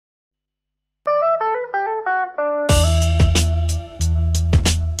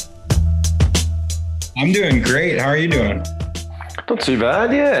I'm doing great. How are you doing? Not too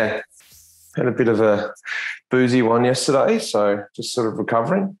bad, yeah. Had a bit of a boozy one yesterday, so just sort of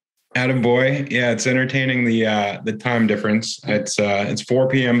recovering. Attaboy. Yeah, it's entertaining the time difference. It's 4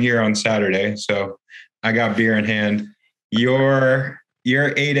 p.m. here on Saturday, so I got beer in hand. You're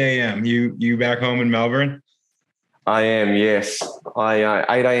 8 a.m. You back home in Melbourne? I am, yes. I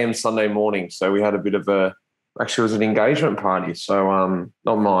 8 a.m. Sunday morning, so we had a bit of actually it was an engagement party, so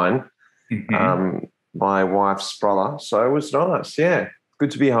not mine, Mm-hmm. um, my wife's brother. So it was nice, yeah.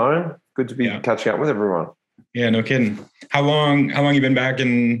 Good to be home. Good to be Yeah. catching up with everyone. Yeah, no kidding. How long you been back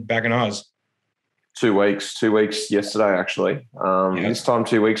in Oz? 2 weeks, 2 weeks yesterday, actually. Yeah. This time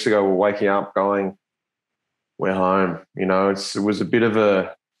 2 weeks ago, we're waking up going, we're home. It was a bit of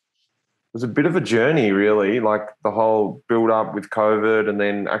a journey, really, like the whole build up with COVID and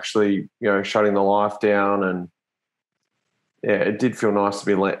then actually, shutting the life down. And yeah, it did feel nice to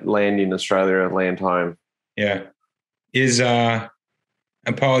be land in Australia and land home. Yeah. Is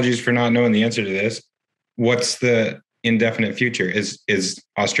apologies for not knowing the answer to this. What's the indefinite future? Is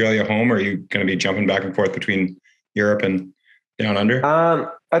Australia home, or are you going to be jumping back and forth between Europe and down under?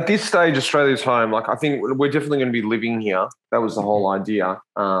 At this stage, Australia's home. Like, I think we're definitely going to be living here. That was the whole idea.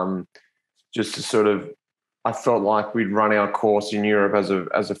 Just to sort of, I felt like we'd run our course in Europe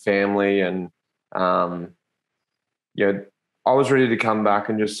as a family, and yeah, I was ready to come back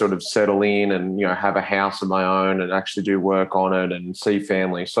and just sort of settle in and have a house of my own and actually do work on it and see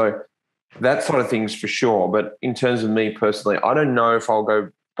family. So that sort of things for sure. But in terms of me personally, I don't know if I'll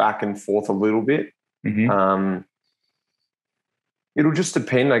go back and forth a little bit. Mm-hmm. It'll just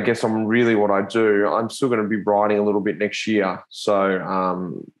depend, I guess, on really what I do. I'm still going to be riding a little bit next year. So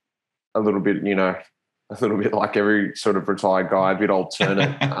a little bit, a little bit like every sort of retired guy, a bit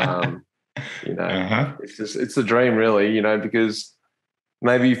alternate. Uh-huh. It's a dream, really, because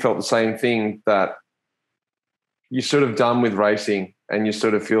maybe you felt the same thing, that you're sort of done with racing and you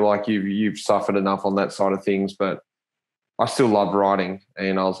sort of feel like you've suffered enough on that side of things. But I still love riding,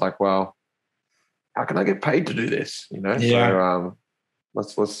 and I was like, well, how can I get paid to do this? Yeah. So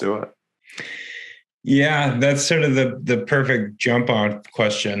let's do it. Yeah, that's sort of the perfect jump on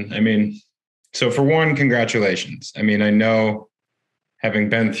question. I mean, so for one, congratulations. I mean, I know, having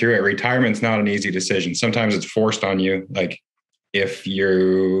been through it, retirement's not an easy decision. Sometimes it's forced on you. Like if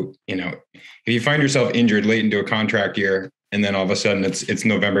if you find yourself injured late into a contract year, and then all of a sudden it's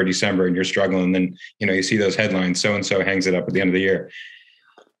November, December, and you're struggling, and then you see those headlines, so and so hangs it up at the end of the year.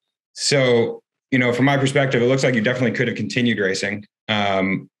 So, from my perspective, it looks like you definitely could have continued racing.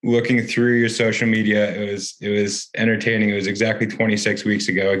 Looking through your social media, it was entertaining. It was exactly 26 weeks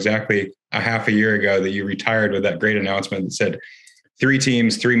ago, exactly a half a year ago, that you retired with that great announcement that said 3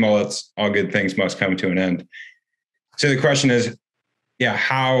 teams, 3 mullets, all good things must come to an end. So the question is, yeah,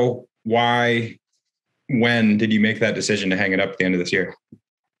 how, why, when did you make that decision to hang it up at the end of this year?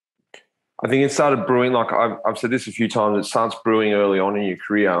 I think it started brewing, like I've said this a few times, it starts brewing early on in your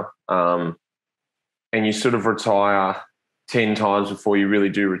career. And you sort of retire 10 times before you really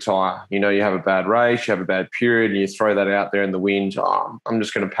do retire. You have a bad race, you have a bad period, and you throw that out there in the wind. Oh, I'm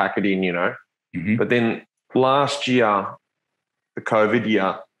just going to pack it in, Mm-hmm. But then last year, the COVID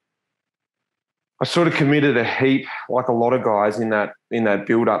year, I sort of committed a heap, like a lot of guys in that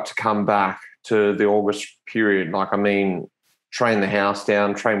build up to come back to the August period. Like, I mean, train the house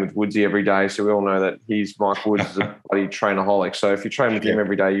down, train with Woodsy every day. So we all know that Mike Woods is a bloody trainaholic. So if you train with him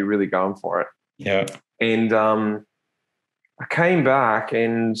every day, you're really going for it. Yeah. And I came back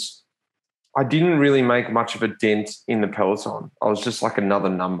and I didn't really make much of a dent in the peloton. I was just like another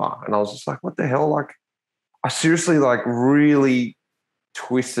number. And I was just like, what the hell? Like, I seriously really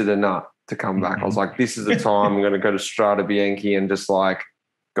twisted a nut to come back. I was like, this is the time. I'm going to go to Strada Bianchi and just like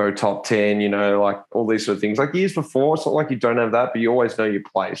go top 10, like all these sort of things. Like years before, it's not like you don't have that, but you always know your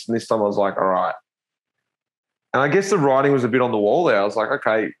place. And this time I was like, all right. And I guess the writing was a bit on the wall there. I was like,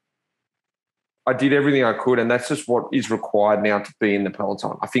 okay, I did everything I could, and that's just what is required now to be in the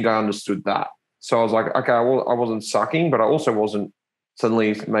peloton. I think I understood that. So I was like, okay, well, I wasn't sucking, but I also wasn't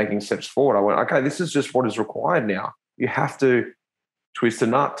suddenly making steps forward. I went, okay, this is just what is required now. You have to twist a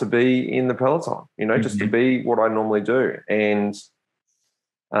nut to be in the peloton, just to be what I normally do. And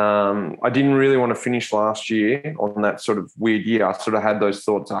I didn't really want to finish last year on that sort of weird year. I sort of had those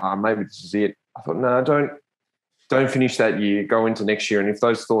thoughts, maybe this is it. I thought, no, don't finish that year, go into next year. And if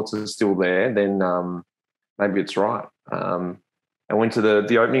those thoughts are still there, then maybe it's right. I went to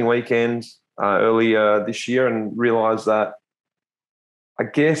the opening weekend earlier this year and realised that I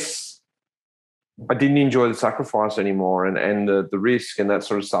guess I didn't enjoy the sacrifice anymore and the risk and that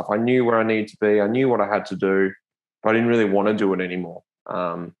sort of stuff. I knew where I needed to be. I knew what I had to do, but I didn't really want to do it anymore.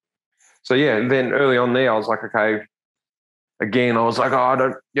 So yeah, and then early on there, I was like, okay. Again, I was like, oh, I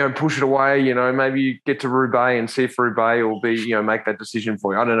don't, push it away. Maybe you get to Roubaix and see if Roubaix will be, make that decision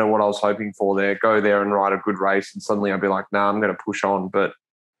for you. I don't know what I was hoping for there. Go there and ride a good race, and suddenly I'd be like, nah, I'm going to push on. But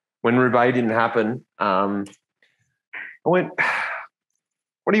when Roubaix didn't happen, I went,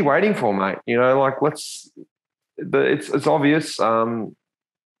 what are you waiting for, mate? It's obvious. The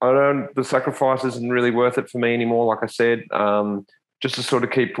sacrifice isn't really worth it for me anymore. Like I said, just to sort of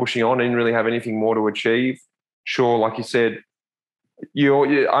keep pushing on. I didn't really have anything more to achieve. Sure, like you said,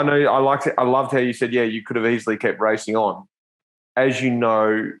 I know I loved how you said, yeah, you could have easily kept racing on. As you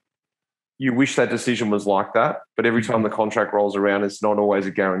know, you wish that decision was like that, but every time the contract rolls around, it's not always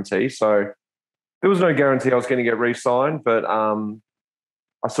a guarantee. So there was no guarantee I was going to get re-signed, but I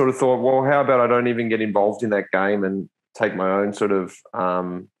sort of thought, well, how about I don't even get involved in that game and take my own sort of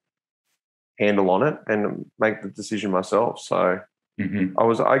handle on it and make the decision myself. So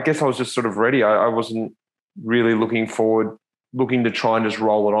I guess I was just sort of ready. I wasn't really looking to try and just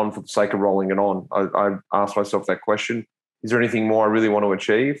roll it on for the sake of rolling it on. I asked myself that question: is there anything more I really want to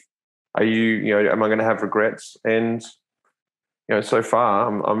achieve? Am I going to have regrets? And so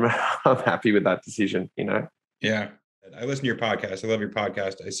far, I'm happy with that decision. Yeah, I listen to your podcast. I love your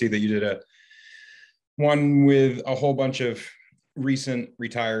podcast. I see that you did one with a whole bunch of recent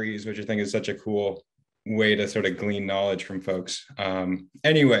retirees, which I think is such a cool way to sort of glean knowledge from folks.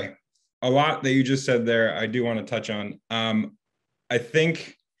 Anyway, a lot that you just said there, I do want to touch on. I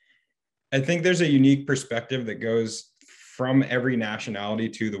think there's a unique perspective that goes from every nationality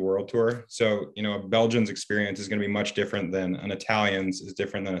to the world tour. So, a Belgian's experience is going to be much different than an Italian's, is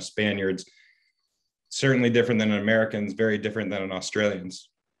different than a Spaniard's, certainly different than an American's, very different than an Australian's.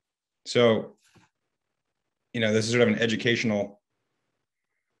 So, this is sort of an educational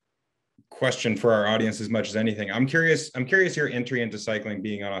question for our audience as much as anything. I'm curious your entry into cycling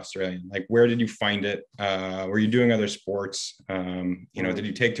being on Australian. Like, where did you find it? Were you doing other sports? Did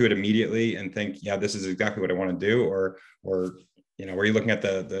you take to it immediately and think, yeah, this is exactly what I want to do? Or were you looking at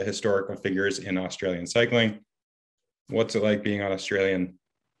the historical figures in Australian cycling? What's it like being on Australian,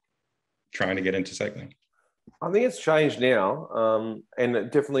 trying to get into cycling? I think it's changed now.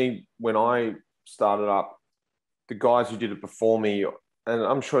 And definitely when I started up, the guys who did it before me, and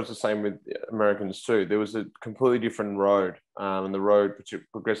I'm sure it's the same with Americans too, there was a completely different road, and the road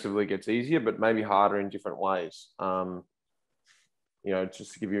progressively gets easier, but maybe harder in different ways.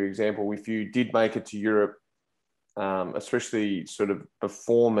 Just to give you an example, if you did make it to Europe, especially sort of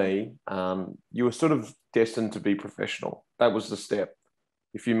before me, you were sort of destined to be professional. That was the step.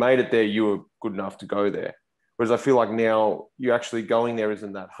 If you made it there, you were good enough to go there. Whereas I feel like now you actually going there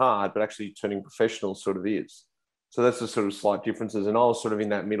isn't that hard, but actually turning professional sort of is. So that's the sort of slight differences. And I was sort of in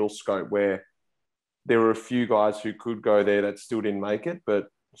that middle scope where there were a few guys who could go there that still didn't make it, but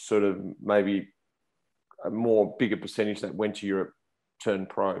sort of maybe a more bigger percentage that went to Europe, turned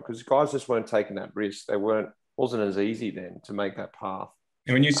pro, because guys just weren't taking that risk. Wasn't as easy then to make that path.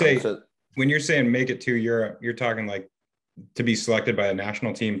 And when you're saying make it to Europe, you're talking like to be selected by a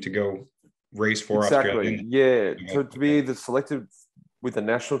national team to go race for Australia. Yeah. So to be either selected with the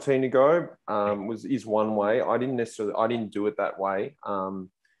national team to go is one way. I didn't do it that way.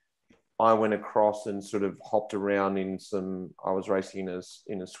 I went across and sort of hopped around I was racing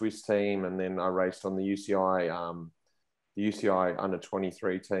in a Swiss team, and then I raced on the UCI under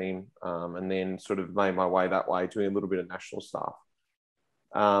 23 team, and then sort of made my way that way, doing a little bit of national stuff.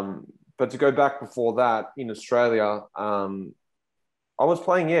 But to go back before that, in Australia, I was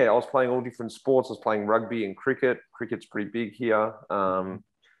playing all different sports. I was playing rugby and cricket. Cricket's pretty big here. And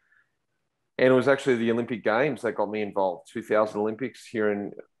it was actually the Olympic Games that got me involved, 2000 Olympics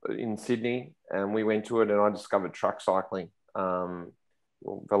here in Sydney. And we went to it, and I discovered truck cycling,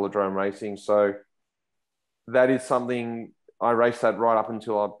 velodrome racing. So that is something I raced that right up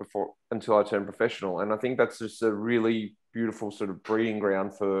until I turned professional. And I think that's just a really beautiful sort of breeding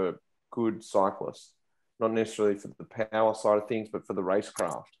ground for good cyclists. Not necessarily for the power side of things, but for the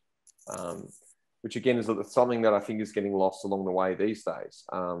racecraft, which again is something that I think is getting lost along the way these days.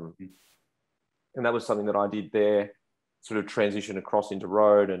 And that was something that I did there, sort of transition across into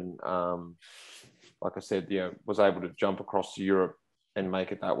road, and like I said, was able to jump across to Europe and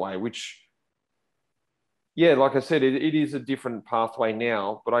make it that way, which, yeah, like I said, it is a different pathway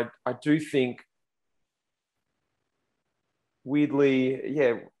now, but I do think weirdly,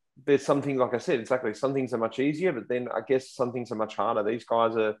 yeah, there's something, like I said, exactly, some things are much easier, but then I guess some things are much harder. These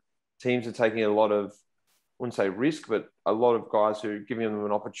teams are taking a lot of, I wouldn't say risk, but a lot of guys who are giving them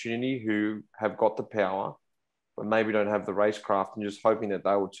an opportunity who have got the power, but maybe don't have the racecraft, and just hoping that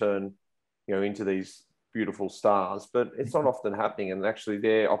they will turn, into these beautiful stars, but it's not often happening. And actually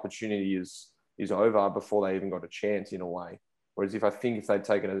their opportunity is over before they even got a chance in a way. Whereas if they'd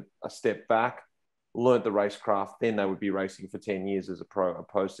taken a step back, learnt the racecraft, then they would be racing for 10 years as a pro,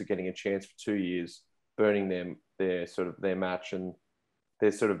 opposed to getting a chance for 2 years, burning their match, and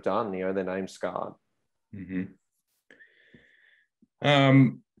they're sort of done, their name's scarred. Mm-hmm.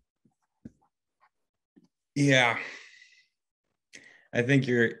 Yeah, I think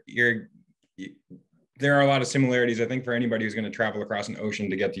there are a lot of similarities. I think for anybody who's going to travel across an ocean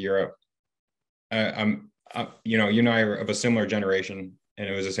to get to Europe, you and I are of a similar generation, and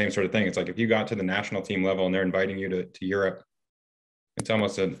it was the same sort of thing. It's like if you got to the national team level and they're inviting you to Europe, it's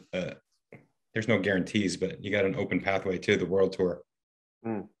almost there's no guarantees, but you got an open pathway to the world tour.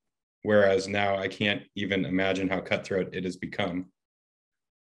 Mm. Whereas now I can't even imagine how cutthroat it has become.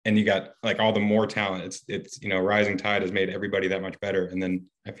 And you got like all the more talent. It's rising tide has made everybody that much better. And then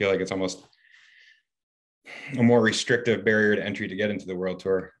I feel like it's almost a more restrictive barrier to entry to get into the world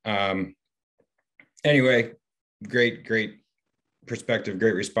tour. Anyway, great perspective,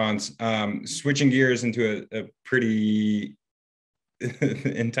 great response. Switching gears into a pretty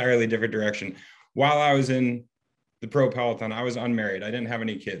entirely different direction. While I was in the pro peloton, I was unmarried. I didn't have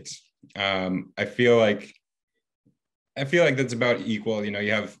any kids. I feel like that's about equal.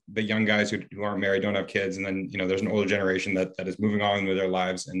 You have the young guys who aren't married, don't have kids, and then there's an older generation that is moving on with their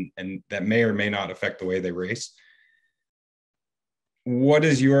lives, and that may or may not affect the way they race. What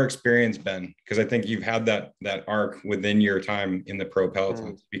has your experience been? Because I think you've had that arc within your time in the pro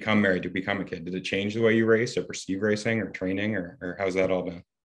peloton to become married, to become a kid. Did it change the way you race or perceive racing or training, or how's that all been?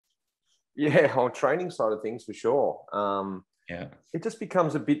 Yeah, on training side of things for sure. Yeah, it just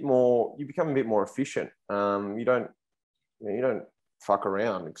becomes you become a bit more efficient. You don't fuck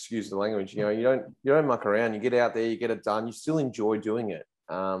around, excuse the language. You don't muck around. You get out there, you get it done. You still enjoy doing it.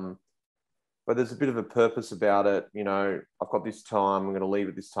 But there's a bit of a purpose about it. I've got this time, I'm going to leave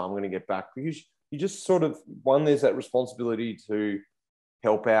at this time, I'm going to get back. Because you just sort of, one, there's that responsibility to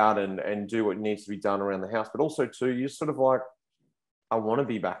help out and do what needs to be done around the house. But also, two, you're sort of like, I want to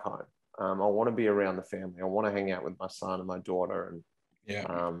be back home. I want to be around the family. I want to hang out with my son and my daughter. And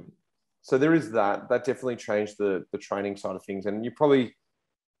yeah. So there is that. That definitely changed the training side of things. And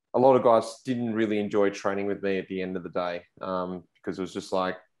a lot of guys didn't really enjoy training with me at the end of the day, because it was just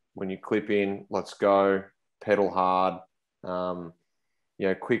like, when you clip in, let's go, pedal hard,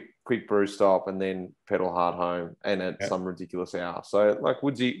 quick brew stop, and then pedal hard home, and at some ridiculous hour. So like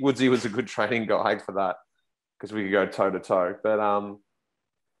Woodsy was a good training guide for that, because we could go toe to toe. But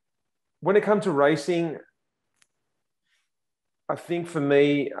when it comes to racing, I think for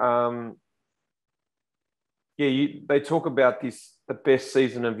me, they talk about the best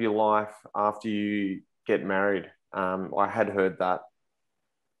season of your life after you get married. I had heard that.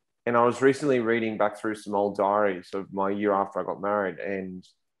 And I was recently reading back through some old diaries of my year after I got married. And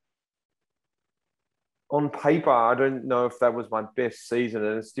on paper, I don't know if that was my best season.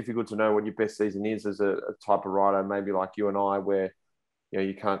 And it's difficult to know what your best season is as a type of rider, maybe like you and I, where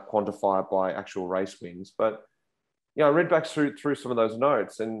you can't quantify it by actual race wins. But I read back through some of those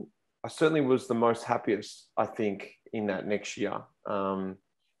notes, and I certainly was the most happiest, I think, in that next year.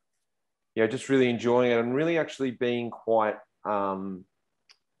 Just really enjoying it and really actually being quite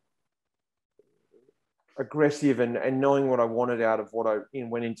aggressive and knowing what I wanted out of what I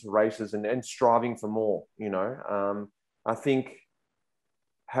went into races and striving for more. I think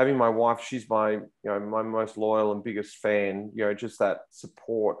having my wife, she's my my most loyal and biggest fan. Just that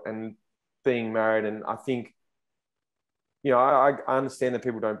support and being married, and I think I understand that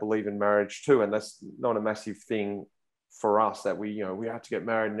people don't believe in marriage too, and that's not a massive thing for us, that we have to get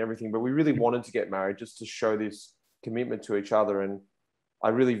married and everything, but we really wanted to get married just to show this commitment to each other. And I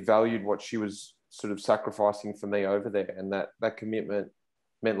really valued what she was sort of sacrificing for me over there, and that commitment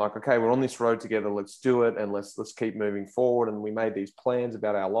meant like, okay, we're on this road together, let's do it, and let's keep moving forward. And we made these plans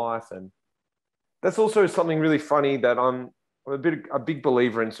about our life. And that's also something really funny, that I'm a big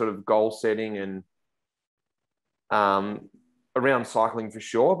believer in sort of goal setting and around cycling for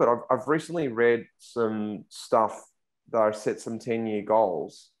sure. But I've recently read some stuff that I set some 10-year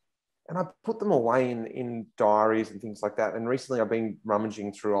goals, and I put them away in diaries and things like that. And recently I've been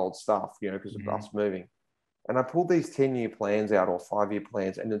rummaging through old stuff, because of us moving. And I pulled these 10-year plans out, or 5-year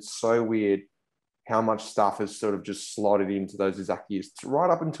plans. And it's so weird how much stuff has sort of just slotted into those exact years, right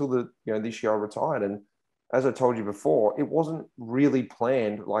up until this year I retired. And as I told you before, it wasn't really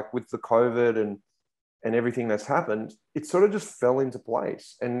planned, like with the COVID and everything that's happened. It sort of just fell into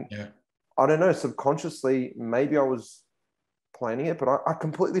place. And I don't know, subconsciously, maybe I was planning it, but I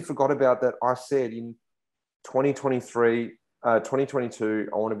completely forgot about that. I said in 2022,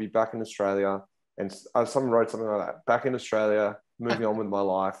 I want to be back in Australia. And someone wrote something like that. Back in Australia, moving on with my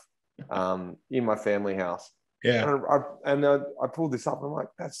life, in my family house. Yeah. And I pulled this up. And I'm like,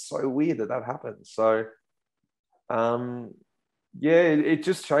 that's so weird that happened. So, yeah, it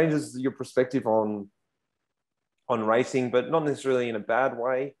just changes your perspective on racing, but not necessarily in a bad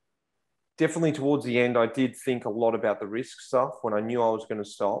way. Definitely towards the end, I did think a lot about the risk stuff when I knew I was going to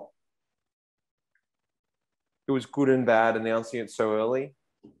stop. It was good and bad announcing it so early.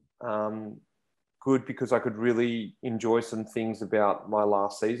 Good because I could really enjoy some things about my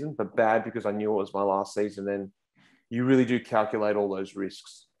last season, but bad because I knew it was my last season. And you really do calculate all those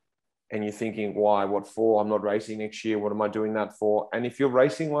risks. And you're thinking, why? What for? I'm not racing next year. What am I doing that for? And if you're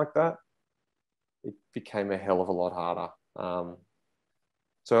racing like that, it became a hell of a lot harder.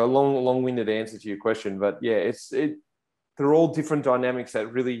 So a long-winded answer to your question, but yeah, they're all different dynamics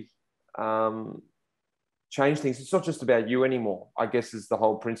that really change things. It's not just about you anymore, I guess, is the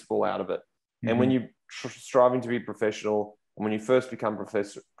whole principle out of it. Mm-hmm. And when you're striving to be professional, and when you first become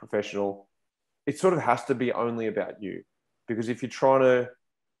professional, it sort of has to be only about you. Because if you're trying to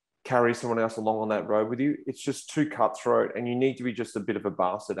carry someone else along on that road with you, it's just too cutthroat, and you need to be just a bit of a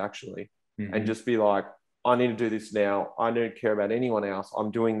bastard, actually, and just be like, I need to do this now. I don't care about anyone else.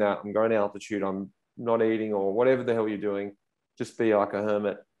 I'm doing that. I'm going to altitude. I'm not eating, or whatever the hell you're doing. Just be like a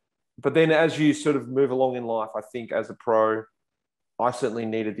hermit. But then as you sort of move along in life, I think as a pro, I certainly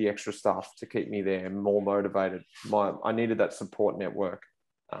needed the extra stuff to keep me there, more motivated. I needed that support network.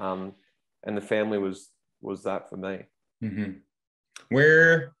 And the family was that for me. Mm-hmm.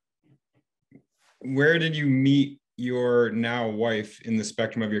 Where did you meet your now wife in the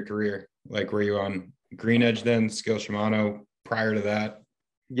spectrum of your career? Like, were you on Green Edge then, Skill Shimano prior to that?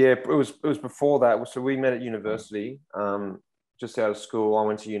 Yeah, it was before that. So we met at university, just out of school. I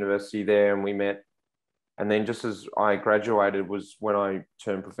went to university there and we met. And then just as I graduated was when I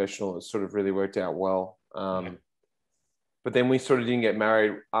turned professional. It sort of really worked out well. But then we sort of didn't get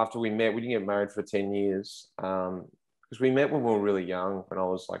married after we met. We didn't get married for 10 years because we met when we were really young, when I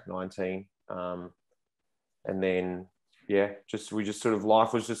was like 19. And then, yeah, we just sort of,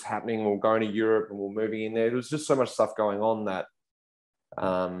 life was just happening. We were going to Europe and we were moving in there. There was just so much stuff going on that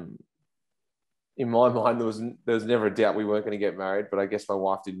in my mind, there was never a doubt we weren't going to get married, but I guess my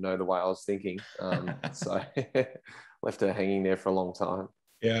wife didn't know the way I was thinking. So left her hanging there for a long time.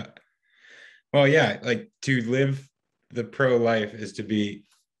 Yeah. Well, yeah, like to live the pro life is to be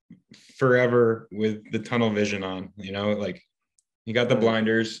forever with the tunnel vision on, like you got the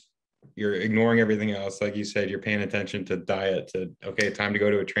blinders, you're ignoring everything else. Like you said, you're paying attention to diet, to, okay, time to go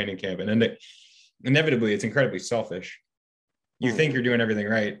to a training camp. And then inevitably it's incredibly selfish. You think you're doing everything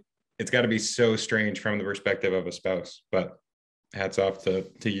right. It's got to be so strange from the perspective of a spouse, but hats off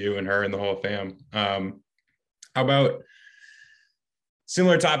to you and her and the whole fam. How about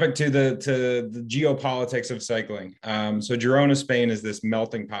similar topic to the geopolitics of cycling? So Girona, Spain is this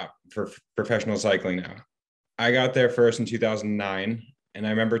melting pot for professional cycling now. I got there first in 2009. And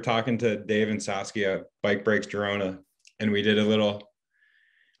I remember talking to Dave and Saskia, Bike Breaks Girona, and we did a little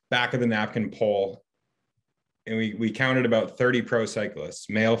back of the napkin poll. And we counted about 30 pro cyclists,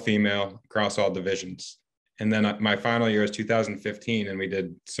 male, female, across all divisions. And then my final year was 2015, and we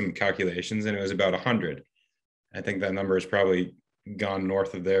did some calculations, and it was about 100. I think that number has probably gone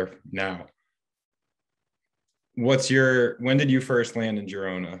north of there now. When did you first land in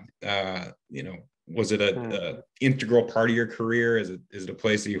Girona? Was it a integral part of your career? Is it a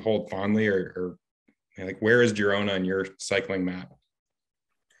place that you hold fondly, or like, where is Girona on your cycling map?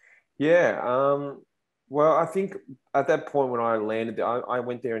 Yeah. Well, I think at that point when I landed there, I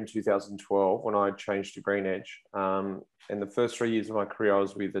went there in 2012 when I changed to Green Edge. And the first 3 years of my career, I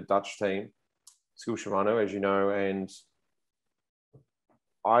was with the Dutch team, Skill Shimano, as you know, and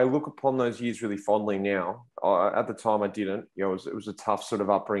I look upon those years really fondly now. At the time, I didn't. It was a tough sort of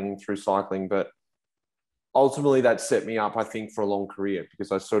upbringing through cycling, but ultimately that set me up, I think, for a long career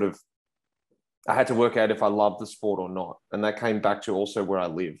because I had to work out if I loved the sport or not. And that came back to also where I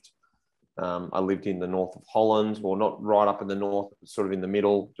lived. I lived in the north of Holland, well, not right up in the north, but sort of in the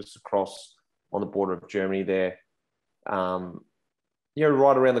middle, just across on the border of Germany there. Right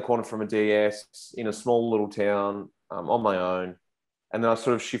around the corner from a DS in a small little town on my own. And then I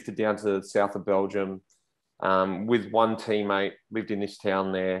sort of shifted down to the south of Belgium with one teammate, lived in this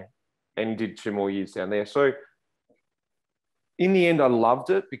town there and did 2 more years down there. So in the end, I loved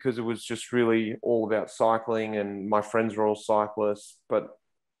it because it was just really all about cycling and my friends were all cyclists. But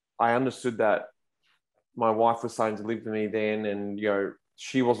I understood that my wife was starting to live with me then and,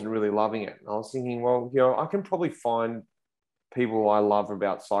 she wasn't really loving it. And I was thinking, well, I can probably find people I love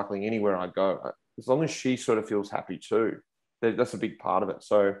about cycling anywhere I go, as long as she sort of feels happy too. That's a big part of it.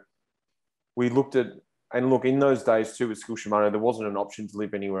 So we looked at, and look, in those days too with Skill Shimano, there wasn't an option to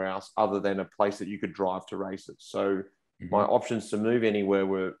live anywhere else other than a place that you could drive to races. So my options to move anywhere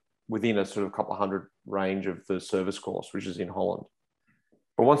were within a sort of couple of hundred range of the service course, which is in Holland.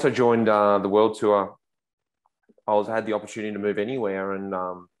 But once I joined the World Tour, I had the opportunity to move anywhere. And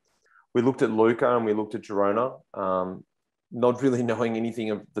we looked at Lucca and we looked at Girona, not really knowing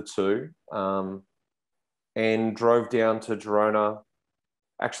anything of the two, and drove down to Girona.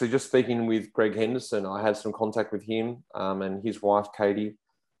 Actually, just speaking with Greg Henderson, I had some contact with him and his wife, Katie.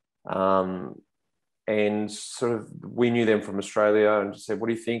 And sort of, we knew them from Australia and just said, what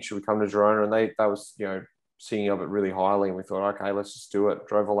do you think? Should we come to Girona? And they was, singing of it really highly. And we thought, okay, let's just do it.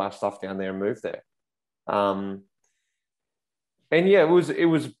 Drove all our stuff down there and moved there. And yeah, it was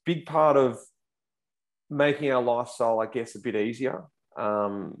a big part of making our lifestyle, I guess, a bit easier.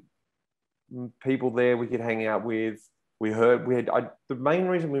 People there we could hang out with. The main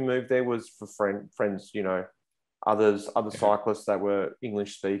reason we moved there was for friends, other cyclists that were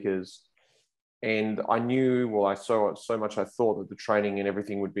English speakers. And I knew, I saw so much, I thought that the training and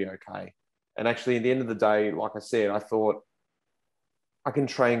everything would be okay. And actually, at the end of the day, like I said, I thought I can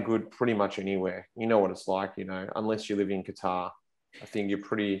train good pretty much anywhere. You know what it's like, unless you live in Qatar, I think you're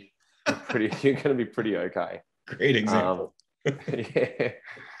going to be pretty okay. Great example. Yeah.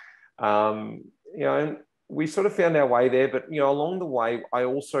 And we sort of found our way there, but, along the way, I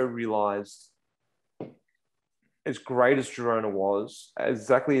also realized, as great as Girona was,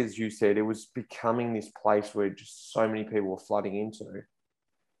 exactly as you said, it was becoming this place where just so many people were flooding into.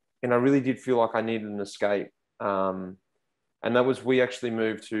 And I really did feel like I needed an escape. And that was, we actually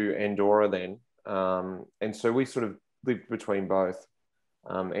moved to Andorra then. And so we sort of lived between both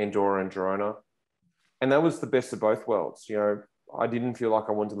Andorra and Girona. And that was the best of both worlds. I didn't feel like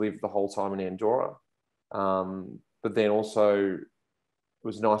I wanted to live the whole time in Andorra. But then also, it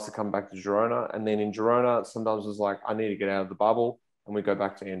was nice to come back to Girona. And then in Girona, sometimes it was like, I need to get out of the bubble, and we go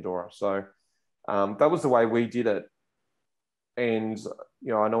back to Andorra. So that was the way we did it. And,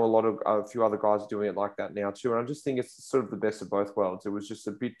 I know a few other guys are doing it like that now too. And I just think it's sort of the best of both worlds. It was just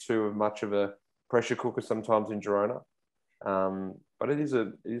a bit too much of a pressure cooker sometimes in Girona. But it is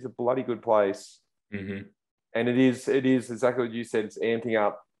a bloody good place. Mm-hmm. And it is exactly what you said. It's amping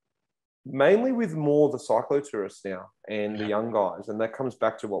up, mainly with more the cyclo tourists now and the young guys. And that comes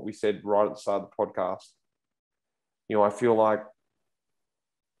back to what we said right at the start of the podcast. I feel like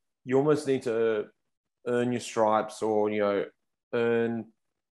you almost need to earn your stripes or, earn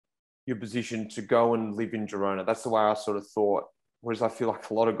your position to go and live in Girona. That's the way I sort of thought. Whereas I feel like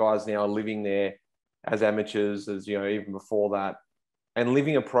a lot of guys now are living there as amateurs, as, even before that, and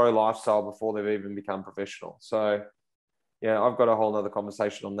living a pro lifestyle before they've even become professional. So, yeah, I've got a whole other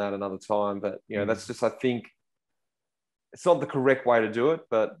conversation on that another time. But, that's just, I think, it's not the correct way to do it,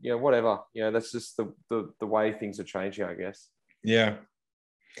 but, whatever. That's just the way things are changing, I guess. Yeah.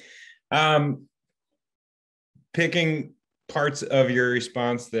 Picking parts of your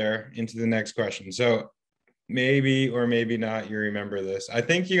response there into the next question. So maybe or maybe not, you remember this. I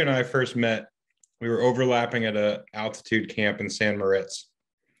think you and I first met, we were overlapping at a altitude camp in San Moritz.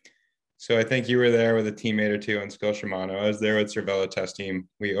 So I think you were there with a teammate or two on Skill Shimano. I was there with Cervelo test team.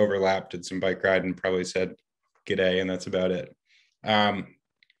 We overlapped, did some bike ride, and probably said g'day, and that's about it. I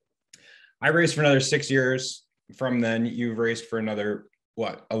raced for another 6 years from then. You've raced for another,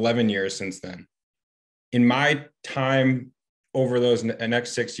 11 years since then. In my time over those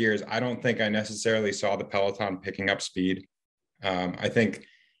next 6 years, I don't think I necessarily saw the peloton picking up speed. I think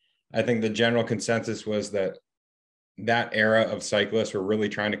the general consensus was that era of cyclists were really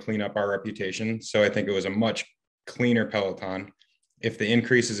trying to clean up our reputation. So I think it was a much cleaner peloton. If the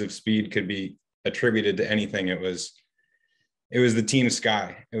increases of speed could be attributed to anything, it was the Team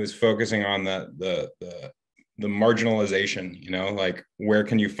Sky. It was focusing on the marginalization, like where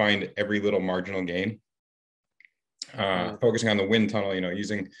can you find every little marginal gain? Focusing on the wind tunnel,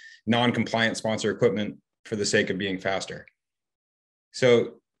 using non-compliant sponsor equipment for the sake of being faster.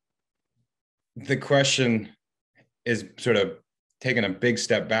 So the question is sort of taking a big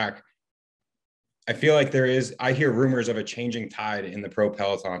step back. I feel like I hear rumors of a changing tide in the pro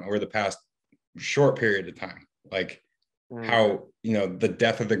peloton over the past short period of time. Like how, the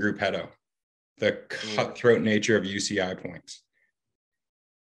death of the gruppetto, the cutthroat nature of UCI points.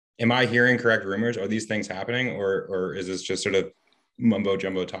 Am I hearing correct rumors? Are these things happening, or is this just sort of mumbo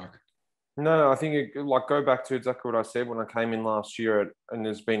jumbo talk? No, I think go back to exactly what I said when I came in last year, and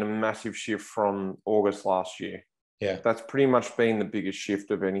there's been a massive shift from August last year. Yeah, that's pretty much been the biggest shift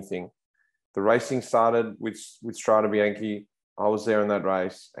of anything. The racing started with Strade Bianchi. I was there in that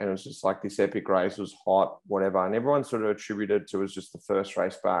race, and it was just like this epic race. It was hot, whatever, and everyone sort of attributed to it was just the first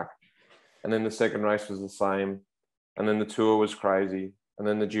race back. And then the second race was the same. And then the Tour was crazy. And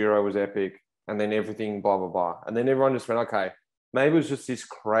then the Giro was epic. And then everything, blah, blah, blah. And then everyone just went, okay, maybe it was just this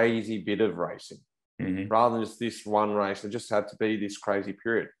crazy bit of racing rather than just this one race. It just had to be this crazy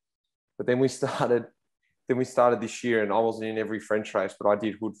period. But then we started this year, and I wasn't in every French race, but I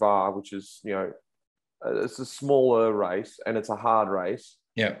did Hood Var, which is, you know, it's a smaller race and it's a hard race.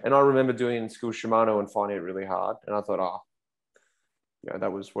 Yeah. And I remember doing it in school Shimano and finding it really hard. And I thought, you know,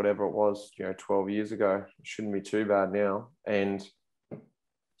 that was whatever it was, you know, 12 years ago. It shouldn't be too bad now. And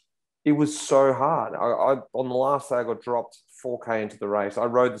it was so hard. I on the last day, I got dropped 4K into the race. I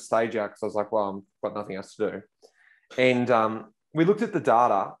rode the stage out because I was like, well, I've got nothing else to do. And we looked at the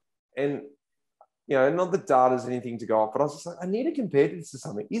data, and, you know, not that data's anything to go off, but I was just like, I need to compare this to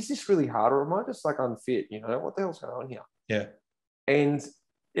something. Is this really hard, or am I just like unfit? You know, what the hell's going on here? Yeah. And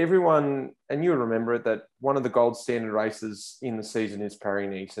everyone, and you remember it, that one of the gold standard races in the season is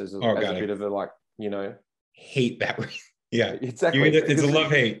Paris-Nice as a bit of a, like, you know. Hate that race. Yeah, exactly. It's a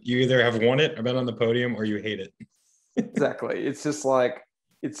love-hate. You either have won it or been on the podium, or you hate it. Exactly. It's just like,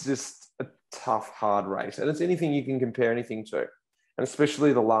 it's just a tough, hard race. And it's anything you can compare anything to. And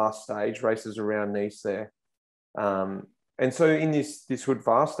especially the last stage, races around Nice there. And so in this Hood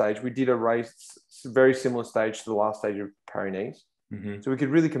Var stage, we did a race, very similar stage to the last stage of Paris-Nice. So we could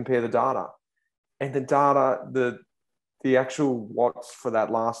really compare the data. And the data, the actual watts for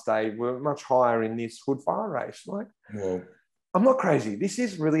that last day were much higher in this Hood Var race. Like, whoa. I'm not crazy. This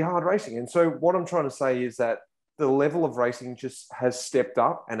is really hard racing. And so what I'm trying to say is that the level of racing just has stepped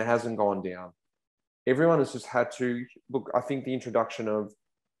up and it hasn't gone down. Everyone has just had to look. I think the introduction of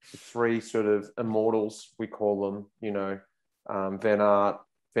the three sort of immortals, we call them, you know, Van Aert,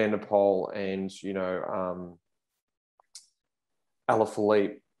 Van der Poel, and, you know,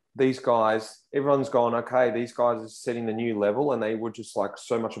 Alaphilippe. These guys, everyone's gone, okay, these guys are setting the new level, and they were just like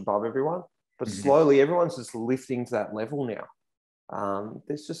so much above everyone. But slowly, everyone's just lifting to that level now.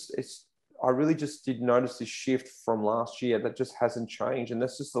 I really just did notice this shift from last year that just hasn't changed. And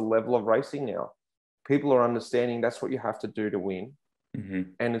that's just the level of racing now. People are understanding that's what you have to do to win.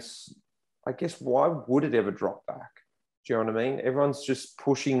 And it's, I guess, why would it ever drop back? Do you know what I mean? Everyone's just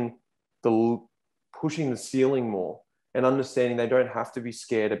pushing the ceiling more and understanding they don't have to be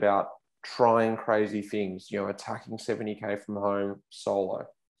scared about trying crazy things, you know, attacking 70K from home solo.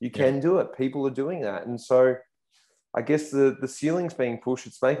 You can do it. People are doing that. And so I guess the ceiling's being pushed.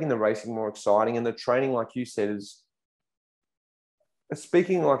 It's making the racing more exciting. And the training, like you said, is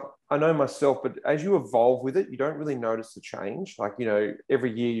speaking, like, I know myself, but as you evolve with it, you don't really notice the change. Like, you know,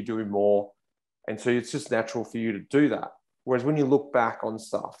 every year you're doing more. And so it's just natural for you to do that. Whereas when you look back on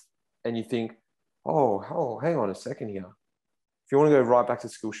stuff and you think, oh, hang on a second here. If you want to go right back to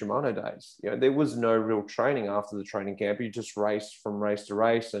school Shimano days, you know, there was no real training after the training camp. You just raced from race to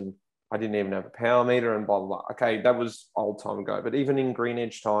race, and I didn't even have a power meter and blah, blah, blah. Okay, that was old time ago. But even in Green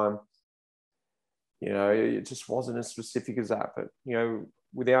Edge time, you know, it just wasn't as specific as that. But, you know,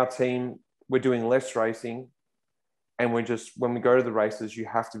 with our team, we're doing less racing, and when we go to the races, you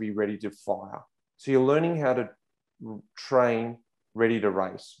have to be ready to fire. So you're learning how to train ready to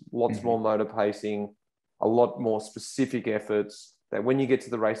race. Lots more motor pacing, a lot more specific efforts, that when you get to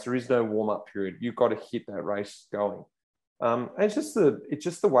the race, there is no warm-up period. You've got to hit that race going. And it's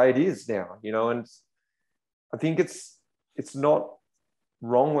just the way it is now, you know. And I think it's not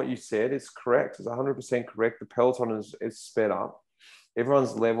wrong what you said. It's correct. It's 100% correct. The peloton is sped up.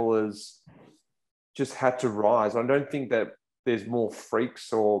 Everyone's level is just had to rise. I don't think that there's more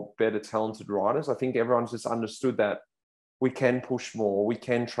freaks or better talented riders. I think everyone's just understood that we can push more, we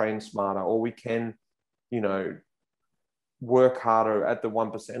can train smarter, or we can, you know, work harder at the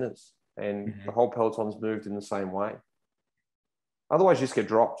 1%ers. And the whole peloton's moved in the same way. Otherwise, you just get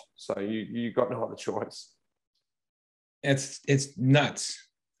dropped. So you got no other choice. It's nuts.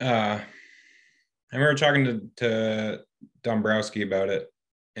 I remember talking to Dombrowski about it,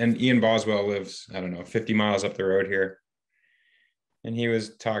 and Ian Boswell lives, I don't know, 50 miles up the road here. And he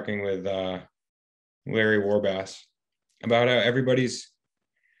was talking with Larry Warbass about how everybody's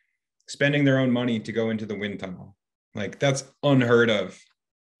spending their own money to go into the wind tunnel. Like, that's unheard of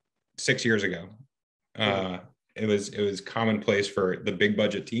 6 years ago. It was commonplace for the big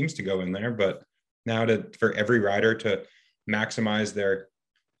budget teams to go in there, but now for every rider to maximize their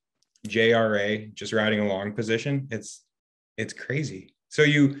JRA, just riding along position, it's crazy. So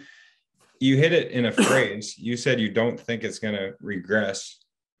you hit it in a phrase. You said you don't think it's going to regress.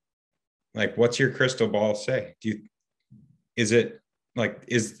 Like, what's your crystal ball say? Is there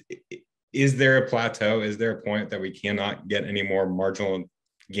a plateau? Is there a point that we cannot get any more marginal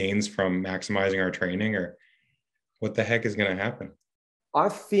gains from maximizing our training, or what the heck is going to happen? I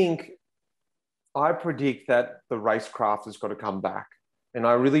think I predict that the racecraft has got to come back. And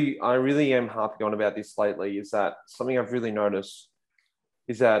I really am harping on about this lately, is that something I've really noticed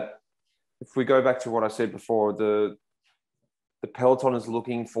is that if we go back to what I said before, the peloton is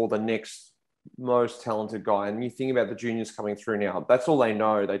looking for the next most talented guy. And you think about the juniors coming through now, that's all they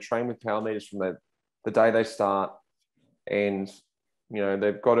know. They train with power meters from the day they start. And,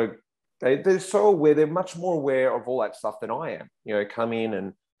 they've got to, they're so aware, they're much more aware of all that stuff than I am. Come in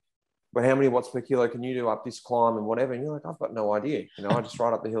and, but how many watts per kilo can you do up this climb and whatever? And you're like, I've got no idea. I just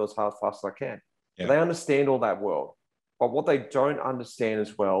ride up the hill as hard, fast as I can. Yeah. But they understand all that world. But what they don't understand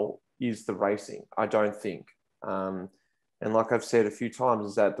as well is the racing, I don't think. And like I've said a few times,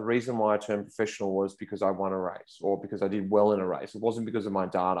 is that the reason why I turned professional was because I won a race or because I did well in a race. It wasn't because of my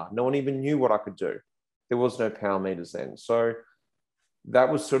data. No one even knew what I could do. There was no power meters then. So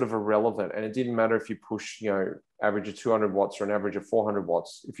that was sort of irrelevant. And it didn't matter if you push, average of 200 watts or an average of 400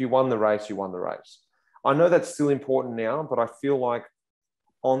 watts. If you won the race, you won the race. I know that's still important now, but I feel like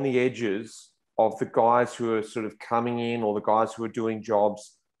on the edges of the guys who are sort of coming in or the guys who are doing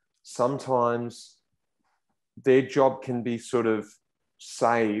jobs, sometimes their job can be sort of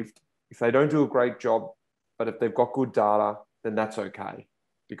saved. If they don't do a great job, but if they've got good data, then that's okay.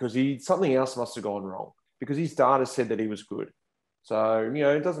 Because something else must have gone wrong because his data said that he was good. So,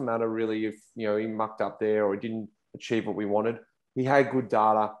 it doesn't matter really if, he mucked up there or he didn't achieve what we wanted. He had good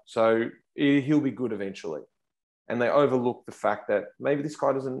data, so he'll be good eventually. And they overlook the fact that maybe this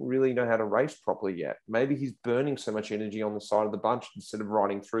guy doesn't really know how to race properly yet. Maybe he's burning so much energy on the side of the bunch instead of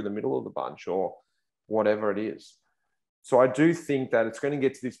riding through the middle of the bunch or whatever it is. So I do think that it's going to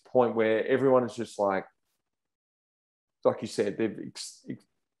get to this point where everyone is just like you said, they've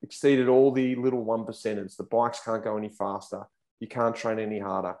exceeded all the little 1%ers. The bikes can't go any faster. You can't train any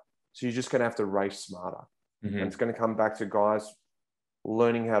harder. So you're just going to have to race smarter. Mm-hmm. And it's going to come back to guys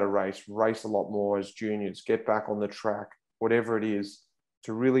learning how to race a lot more as juniors, get back on the track, whatever it is,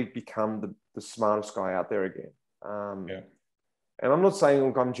 to really become the smartest guy out there again. And I'm not saying,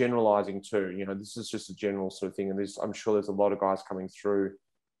 look, I'm generalizing too. This is just a general sort of thing. And I'm sure there's a lot of guys coming through.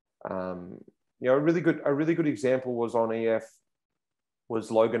 A really good example was on EF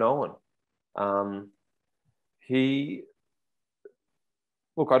was Logan Owen.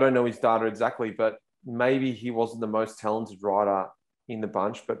 Look, I don't know his data exactly, but maybe he wasn't the most talented rider in the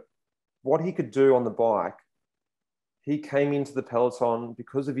bunch. But what he could do on the bike, he came into the peloton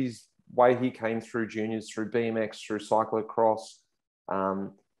because of his way he came through juniors, through BMX, through cyclocross.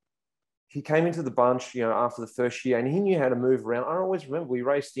 He came into the bunch, after the first year, and he knew how to move around. I always remember we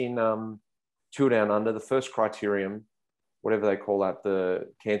raced in Tour Down Under, the first criterium, whatever they call that, the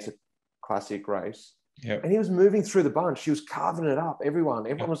Cancer Classic race. Yep. And he was moving through the bunch. He was carving it up. Everyone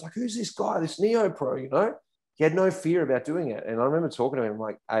was like, who's this guy, this Neo Pro, He had no fear about doing it. And I remember talking to him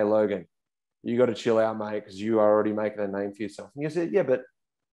like, hey, Logan, you got to chill out, mate, because you are already making a name for yourself. And he said, yeah, but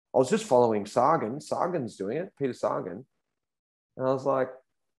I was just following Sagan. Sagan's doing it, Peter Sagan. And I was like,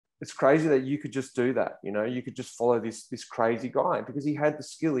 it's crazy that you could just do that. You could just follow this crazy guy because he had the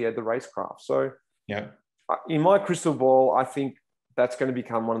skill, he had the racecraft. So yeah, in my crystal ball, I think that's going to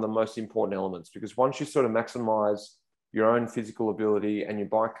become one of the most important elements because once you sort of maximize your own physical ability and your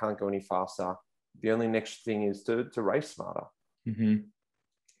bike can't go any faster, the only next thing is to race smarter. Mm-hmm.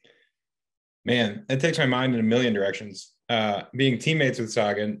 Man, it takes my mind in a million directions. Being teammates with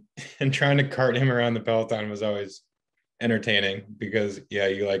Sagan and trying to cart him around the peloton was always entertaining because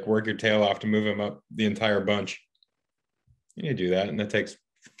you like work your tail off to move him up the entire bunch. You do that and it takes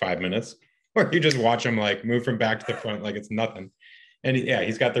 5 minutes, or you just watch him like move from back to the front like it's nothing. And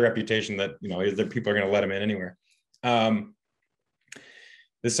he's got the reputation that that people are going to let him in anywhere. The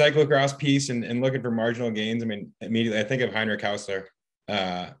cyclocross piece and looking for marginal gains. I mean, immediately I think of Heinrich Hausler,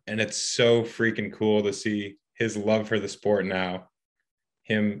 and it's so freaking cool to see his love for the sport now.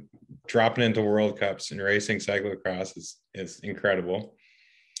 Him dropping into World Cups and racing cyclocross is incredible.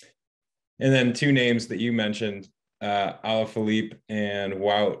 And then two names that you mentioned, Alaphilippe and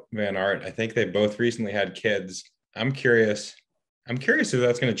Wout van Aert. I think they both recently had kids. I'm curious if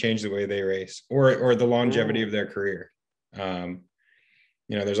that's going to change the way they race or the longevity of their career.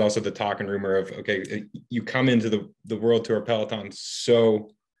 There's also the talk and rumor of, okay, you come into the World Tour peloton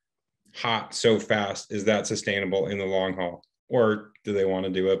so hot, so fast. Is that sustainable in the long haul? Or do they want to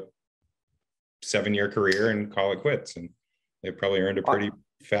do a 7-year career and call it quits? And they've probably earned a pretty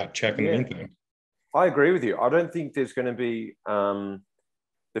fat check in the meantime. I agree with you. I don't think there's going to be the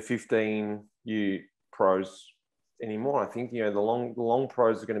 15-year pros anymore. I think, the long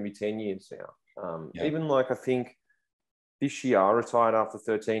pros are going to be 10 years now. Even like, I think this year I retired after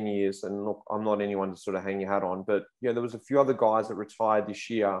 13 years. And look, I'm not anyone to sort of hang your hat on, but yeah, there was a few other guys that retired this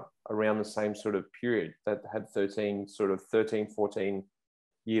year around the same sort of period that had 13, 14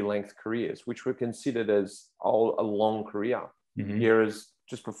 year length careers, which were considered as a long career. Whereas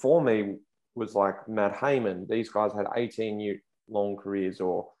just before me was like Matt Heyman. These guys had 18-year long careers,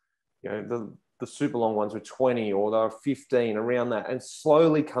 or, you know, the super long ones were 20, or they were 15, around that, and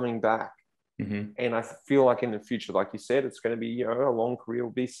slowly coming back. And I feel like in the future, like you said, it's going to be, you know, a long career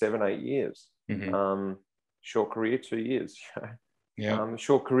will be 7-8 years. Short career, 2 years.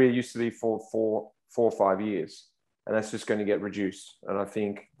 Short career used to be for 4 or 5 years, and that's just going to get reduced. And I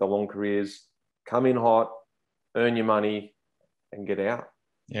think the long careers come in hot, earn your money, and get out.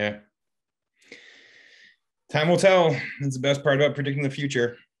 Yeah. Time will tell. That's the best part about predicting the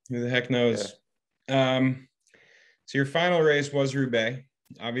future. Who the heck knows? So your final race was Roubaix.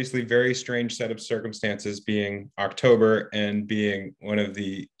 Obviously, very strange set of circumstances, being October and being one of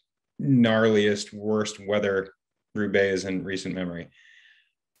the gnarliest, worst weather Roubaix in recent memory.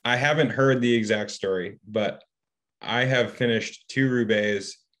 I haven't heard the exact story, but I have finished 2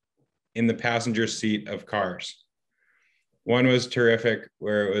 Roubaix in the passenger seat of cars. One was terrific,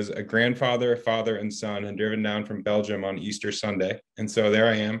 where it was a grandfather, a father, and son had driven down from Belgium on Easter Sunday. And so there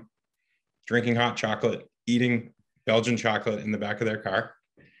I am, drinking hot chocolate, eating Belgian chocolate in the back of their car.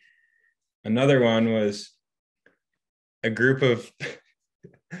 Another one was a group of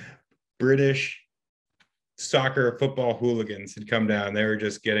British soccer football hooligans had come down. They were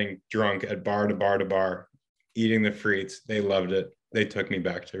just getting drunk at bar to bar to bar, eating the frites. They loved it. They took me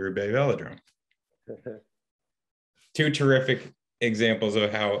back to Roubaix Velodrome. 2 terrific examples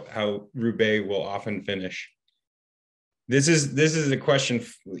of how Roubaix will often finish. This is a question.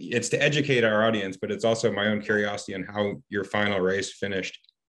 It's to educate our audience, but it's also my own curiosity on how your final race finished.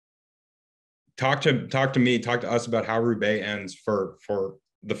 Talk to us about how Roubaix ends for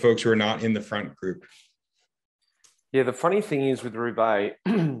the folks who are not in the front group. Yeah, the funny thing is with Roubaix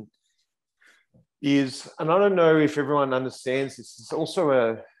is, and I don't know if everyone understands this, it's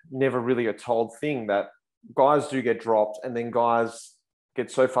also never really a told thing, that guys do get dropped, and then guys get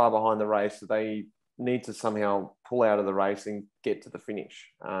so far behind the race that they need to somehow pull out of the race and get to the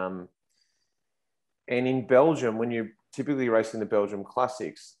finish. And in Belgium, when you're typically racing the Belgium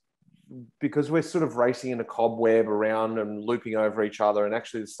Classics, because we're sort of racing in a cobweb around and looping over each other, and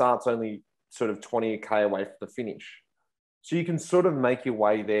actually the start's only sort of 20k away from the finish. So you can sort of make your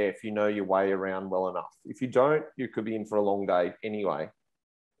way there if you know your way around well enough. If you don't, you could be in for a long day anyway.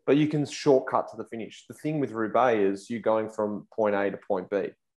 But you can shortcut to the finish. The thing with Roubaix is you're going from point A to point B.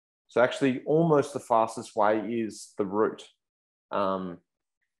 So actually almost the fastest way is the route.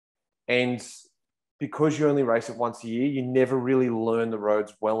 And because you only race it once a year, you never really learn the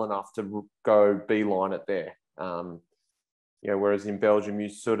roads well enough to go beeline it there. Whereas in Belgium, you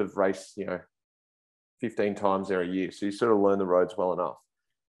sort of race, 15 times there a year. So you sort of learn the roads well enough.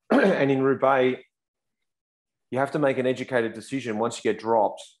 And in Roubaix, you have to make an educated decision once you get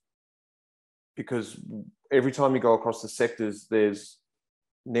dropped, because every time you go across the sectors, there's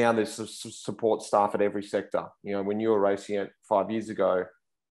support staff at every sector. When you were racing it 5 years ago,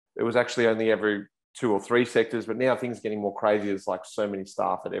 it was actually only every 2 or 3 sectors, but now things are getting more crazy. There's like so many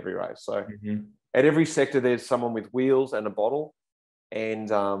staff at every race. So at every sector, there's someone with wheels and a bottle. And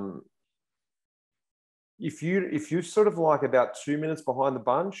if you're sort of like about 2 minutes behind the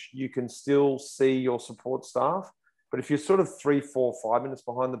bunch, you can still see your support staff. But if you're sort of 3, 4, 5 minutes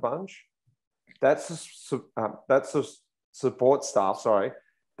behind the bunch, that's the support staff. Sorry,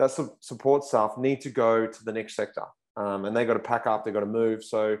 that's the support staff need to go to the next sector, and they got to pack up. They got to move.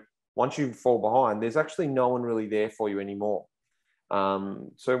 So once you fall behind, there's actually no one really there for you anymore.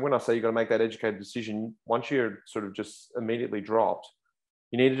 So when I say you got to make that educated decision, once you're sort of just immediately dropped,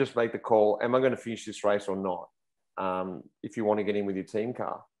 you need to just make the call, am I going to finish this race or not? If you want to get in with your team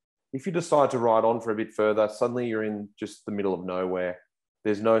car. If you decide to ride on for a bit further, suddenly you're in just the middle of nowhere.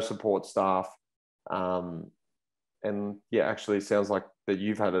 There's no support staff. And yeah, actually it sounds like that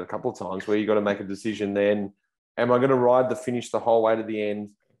you've had it a couple of times where you got to make a decision then, am I going to ride the finish the whole way to the end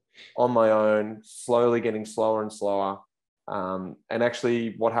on my own, slowly getting slower and slower? And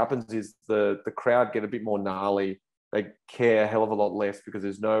actually what happens is the crowd get a bit more gnarly. They care a hell of a lot less because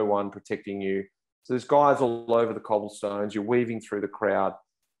there's no one protecting you. So there's guys all over the cobblestones. You're weaving through the crowd.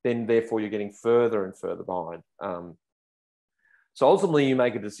 Then therefore you're getting further and further behind. So ultimately you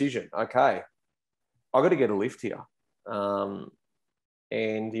make a decision. Okay, I've got to get a lift here. And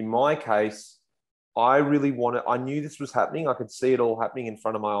in my case, I knew this was happening. I could see it all happening in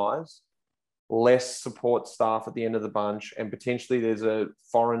front of my eyes. Less support staff at the end of the bunch, and potentially there's a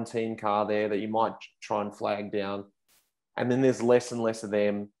foreign team car there that you might try and flag down. And then there's less and less of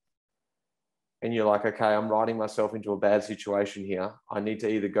them. And you're like, okay, I'm writing myself into a bad situation here. I need to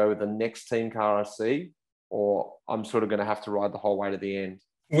either go with the next team car I see, or I'm sort of going to have to ride the whole way to the end.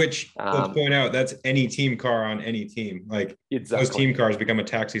 Which, let's point out, that's any team car on any team. Like, exactly. those team cars become a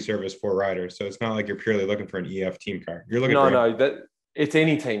taxi service for riders. So it's not like you're purely looking for an EF team car. You're looking that it's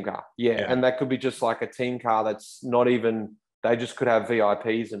any team car. Yeah. And that could be just like a team car that's not even, they just could have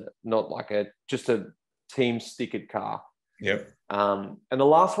VIPs in it, not like just a team stickered car. Yep. And the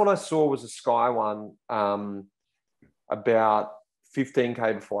last one I saw was a Sky one, about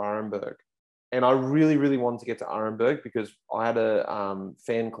 15K before Arenberg. And I really, really wanted to get to Arenberg because I had a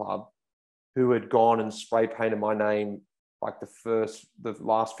fan club who had gone and spray painted my name like the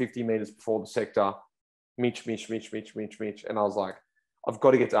last 50 meters before the sector, Mitch. And I was like, I've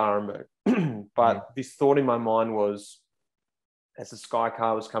got to get to Arenberg. But this thought in my mind was, as the Sky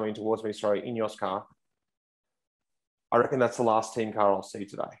car was coming towards me, Ineos car, I reckon that's the last team car I'll see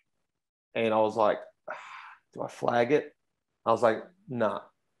today. And I was like, do I flag it? I was like, nah,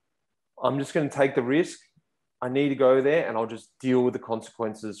 I'm just going to take the risk. I need to go there and I'll just deal with the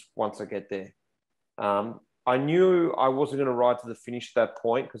consequences once I get there. I knew I wasn't going to ride to the finish at that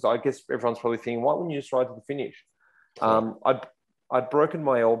point because I guess everyone's probably thinking, why wouldn't you just ride to the finish? I'd broken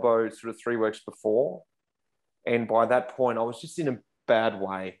my elbow sort of 3 weeks before. And by that point, I was just in a bad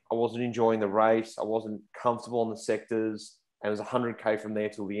way. I wasn't enjoying the race. I wasn't comfortable on the sectors. And it was 100K from there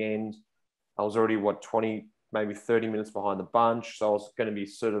till the end. I was already, 20, maybe 30 minutes behind the bunch. So I was going to be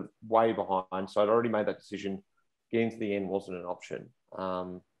sort of way behind. So I'd already made that decision. Getting to the end wasn't an option.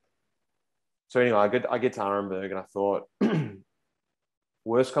 So anyway, I get to Arenberg and I thought,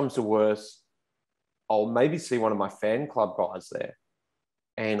 worst comes to worst, I'll maybe see one of my fan club guys there.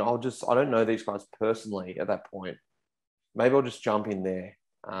 And I don't know these guys personally at that point. Maybe I'll just jump in there.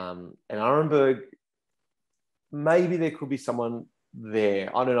 And Arenberg, maybe there could be someone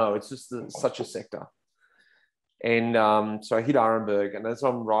there. I don't know. It's just such a sector. And so I hit Arenberg, and as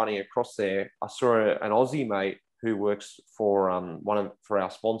I'm riding across there, I saw an Aussie mate who works for for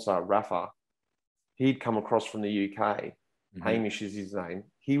our sponsor, Rafa. He'd come across from the UK. Mm-hmm. Hamish is his name.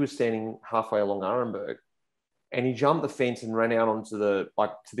 He was standing halfway along Arenberg, and he jumped the fence and ran out onto to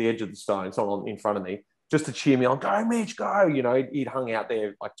the edge of the stone. It's not in front of me, just to cheer me on. Go, Mitch, go! You know, he'd hung out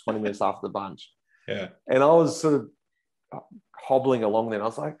there like 20 minutes after the bunch. Yeah. And I was sort of hobbling along there. And I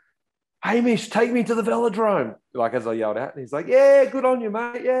was like, Hamish, take me to the velodrome. Like, as I yelled out, and he's like, yeah, good on you,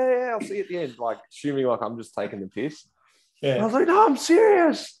 mate. Yeah, I'll see you at the end. Like, assuming like I'm just taking the piss. Yeah. And I was like, no, I'm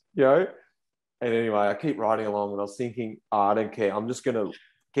serious. You know. And anyway, I keep riding along, and I was thinking, I don't care. I'm just going to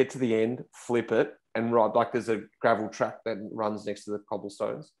get to the end, flip it, and ride. Like, there's a gravel track that runs next to the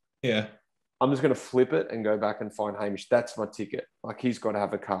cobblestones. Yeah. I'm just going to flip it and go back and find Hamish. That's my ticket. Like, he's got to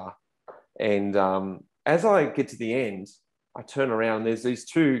have a car. And as I get to the end, I turn around. There's these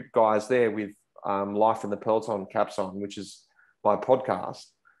two guys there with Life in the Peloton caps on, which is my podcast.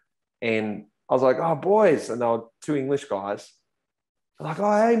 And I was like, oh, boys. And they were two English guys. They're like,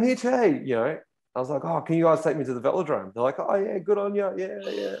 oh, hey, Mitch, hey. You know, I was like, oh, can you guys take me to the velodrome? They're like, oh, yeah, good on you. Yeah.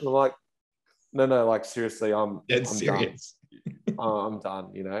 And I'm like, no, like, seriously, I'm serious. Done. I'm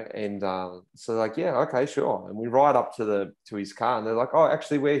done, you know. And so like, yeah, okay, sure. And we ride up to his car, and they're like, oh,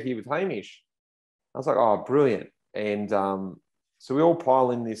 actually, we're here with Hamish. I was like, oh, brilliant. And so we all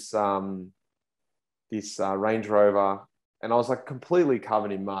pile in this Range Rover, and I was like completely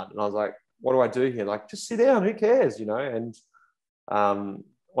covered in mud. And I was like, what do I do here? Like, just sit down. Who cares, you know? And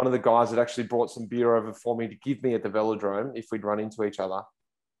one of the guys had actually brought some beer over for me to give me at the velodrome if we'd run into each other.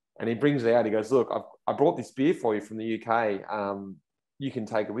 And he brings it out. He goes, look, I brought this beer for you from the UK. You can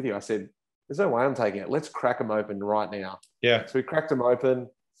take it with you. I said, there's no way I'm taking it. Let's crack them open right now. Yeah. So we cracked them open.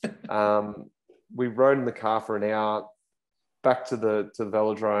 We rode in the car for an hour back to the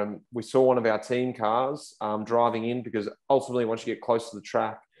velodrome. We saw one of our team cars driving in, because ultimately once you get close to the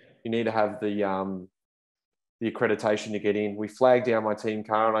track, you need to have the accreditation to get in. We flagged down my team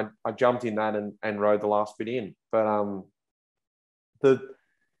car, and I jumped in that and rode the last bit in. But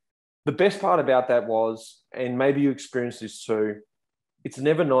the best part about that was, and maybe you experienced this too, it's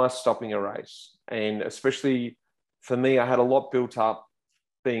never nice stopping a race. And especially for me, I had a lot built up,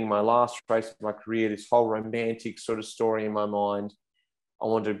 being my last race of my career, this whole romantic sort of story in my mind. I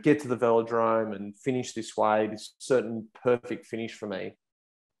wanted to get to the velodrome and finish this way, this certain perfect finish for me.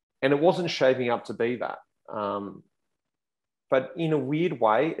 And it wasn't shaping up to be that. But in a weird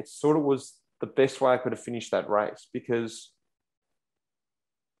way, it sort of was the best way I could have finished that race, because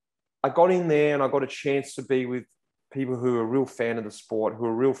I got in there and I got a chance to be with people who are a real fan of the sport, who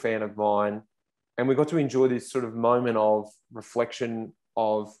are a real fan of mine. And we got to enjoy this sort of moment of reflection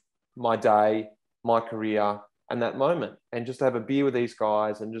of my day, my career, and that moment, and just to have a beer with these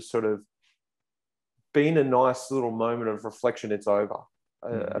guys and just sort of been a nice little moment of reflection. It's over,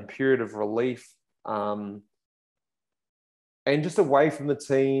 a period of relief, and just away from the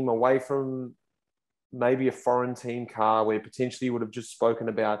team, away from maybe a foreign team car where potentially you would have just spoken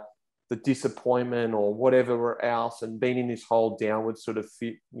about the disappointment or whatever else, and been in this whole downward sort of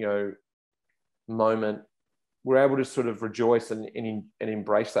moment. We're able to sort of rejoice and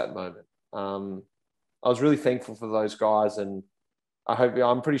embrace that moment. I was really thankful for those guys, and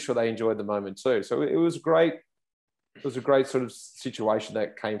I'm pretty sure they enjoyed the moment too. So it was great. It was a great sort of situation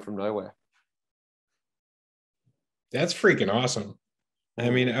that came from nowhere. That's freaking awesome. I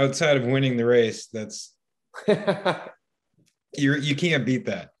mean, outside of winning the race, that's you can't beat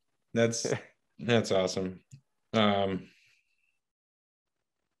that. That's awesome. Boom.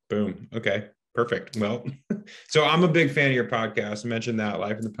 Okay. Perfect. Well, so I'm a big fan of your podcast. I mentioned that,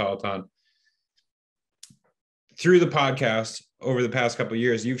 Life in the Peloton. Through the podcast over the past couple of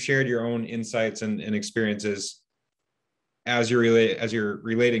years, you've shared your own insights and experiences as you're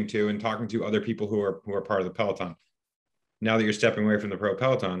relating to and talking to other people who are part of the Peloton. Now that you're stepping away from the pro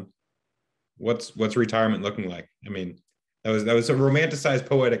Peloton, what's retirement looking like? I mean, that was a romanticized,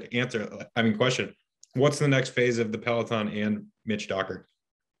 poetic answer. I mean, question. What's the next phase of the Peloton and Mitch Docker?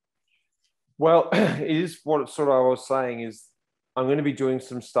 Well, it is what sort of I was saying is I'm going to be doing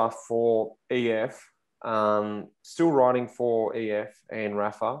some stuff for EF, still riding for EF and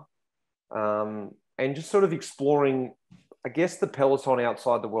Rafa, and just sort of exploring, I guess, the Peloton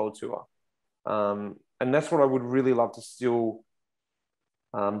outside the World Tour. And that's what I would really love to still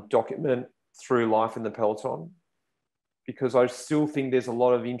document through Life in the Peloton, because I still think there's a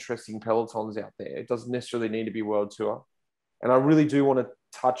lot of interesting Pelotons out there. It doesn't necessarily need to be World Tour. And I really do want to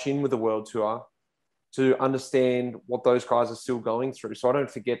touch in with the World Tour to understand what those guys are still going through, so I don't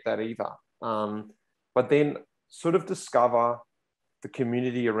forget that either. But then sort of discover the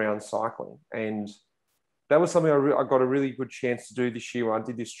community around cycling. And that was something I got a really good chance to do this year when I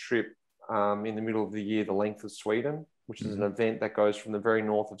did this trip in the middle of the year, the length of Sweden, which is an event that goes from the very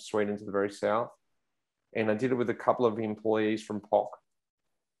north of Sweden to the very south. And I did it with a couple of employees from POC.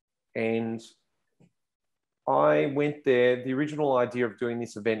 And I went there. The original idea of doing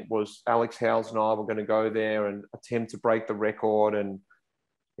this event was Alex Howes and I were going to go there and attempt to break the record and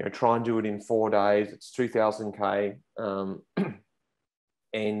try and do it in 4 days. It's 2,000K.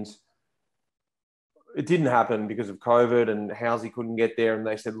 And it didn't happen because of COVID, and Housey couldn't get there. And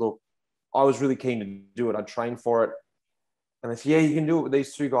they said, look, I was really keen to do it. I trained for it. And they said, yeah, you can do it with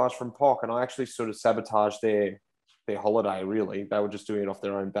these two guys from POC. And I actually sort of sabotaged their holiday, really. They were just doing it off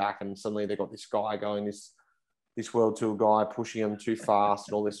their own back. And suddenly they got this guy going, this World Tour guy pushing them too fast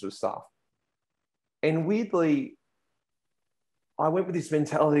and all this sort of stuff. And weirdly, I went with this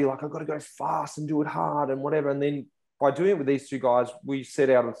mentality, like, I've got to go fast and do it hard and whatever. And then by doing it with these two guys, we set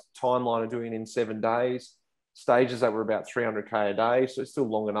out a timeline of doing it in 7 days, stages that were about 300K a day. So it's still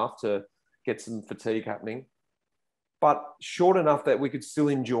long enough to get some fatigue happening, but short enough that we could still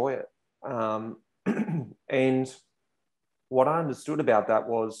enjoy it. And what I understood about that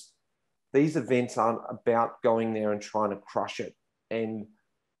was these events aren't about going there and trying to crush it and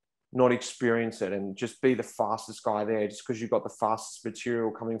not experience it and just be the fastest guy there just because you've got the fastest material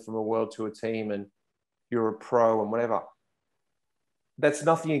coming from a World Tour team and you're a pro and whatever. That's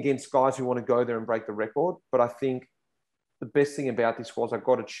nothing against guys who want to go there and break the record. But I think the best thing about this was I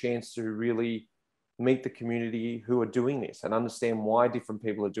got a chance to really meet the community who are doing this and understand why different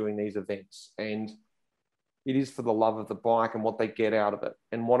people are doing these events. And it is for the love of the bike and what they get out of it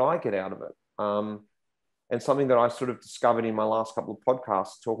and what I get out of it. And something that I sort of discovered in my last couple of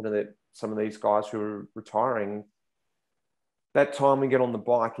podcasts, talking to some of these guys who are retiring, that time we get on the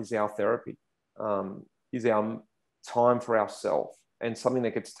bike is our therapy, is our time for ourselves, and something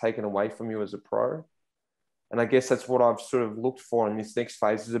that gets taken away from you as a pro. And I guess that's what I've sort of looked for in this next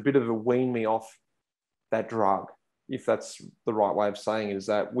phase, is a bit of a wean me off that drug, if that's the right way of saying it, is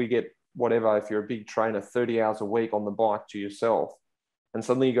that we get whatever, if you're a big trainer, 30 hours a week on the bike to yourself, and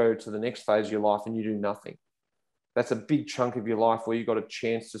suddenly you go to the next phase of your life and you do nothing. That's a big chunk of your life where you got a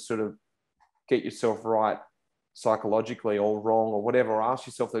chance to sort of get yourself right psychologically or wrong or whatever, or ask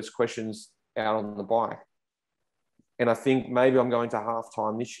yourself those questions out on the bike. And I think maybe I'm going to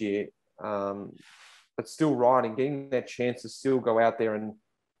halftime this year, but still riding, getting that chance to still go out there and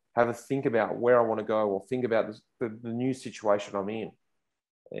have a think about where I want to go or think about the new situation I'm in.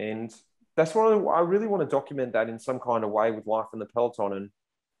 And that's what I really want to document that in some kind of way with Life in the Peloton,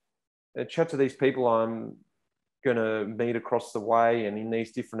 and chat to these people I'm going to meet across the way and in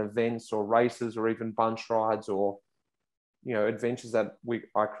these different events or races or even bunch rides or, adventures that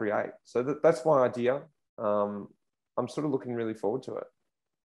I create. So that's my idea. I'm sort of looking really forward to it.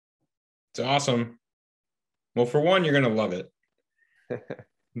 It's awesome. Well, for one, you're going to love it.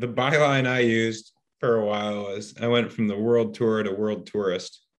 The byline I used for a while was I went from the world tour to world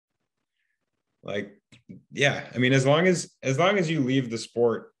tourist. Like, yeah, I mean, as long as you leave the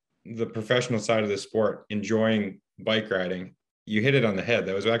sport, the professional side of the sport, enjoying bike riding, you hit it on the head.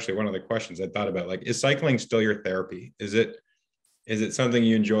 That was actually one of the questions I thought about. Like, is cycling still your therapy? Is it something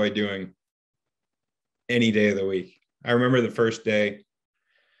you enjoy doing any day of the week? I remember the first day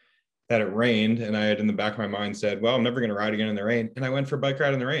that it rained, and I had in the back of my mind said, well, I'm never going to ride again in the rain. And I went for a bike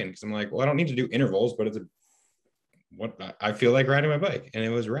ride in the rain because I'm like, well, I don't need to do intervals, but what I feel like riding my bike, and it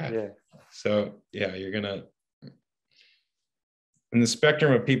was rad. Yeah. So yeah, you're going to, in the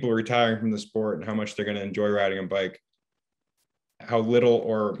spectrum of people retiring from the sport and how much they're going to enjoy riding a bike, how little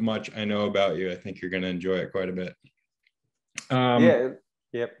or much I know about you, I think you're going to enjoy it quite a bit. Yeah.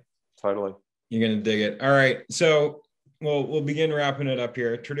 Yep. Totally. You're going to dig it. All right. So we'll begin wrapping it up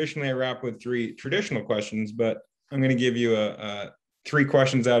here. Traditionally, I wrap with 3 traditional questions, but I'm going to give you 3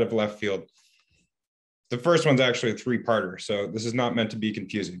 questions out of left field. The first one's actually a 3-parter, so this is not meant to be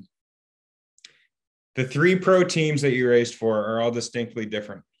confusing. The 3 pro teams that you raced for are all distinctly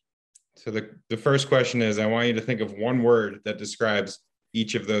different. So the first question is, I want you to think of one word that describes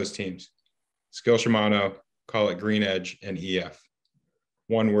each of those teams. Skill Shimano, call it Green Edge, and EF.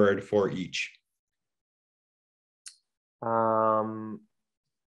 One word for each.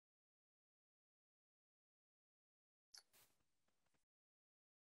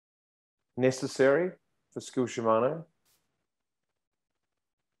 Necessary for Skill Shimano.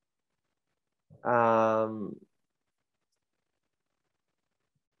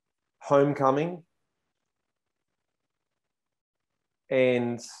 Homecoming.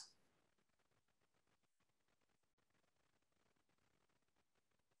 And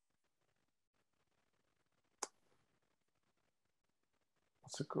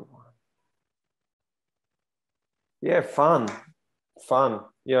what's a good one? Yeah, fun.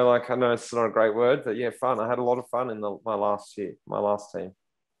 Yeah, like I know it's not a great word, but yeah, fun. I had a lot of fun in my last team.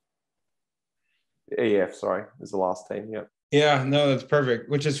 EF, sorry, is the last team. Yeah. Yeah, no, that's perfect.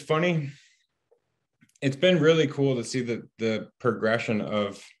 Which is funny. It's been really cool to see the progression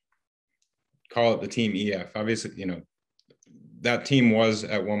of, call it the team EF. Obviously, that team was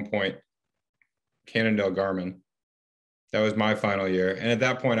at one point Cannondale Garmin. That was my final year. And at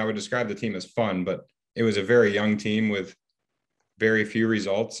that point, I would describe the team as fun, but it was a very young team with very few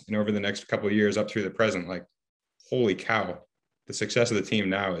results. And over the next couple of years up through the present, like, holy cow, the success of the team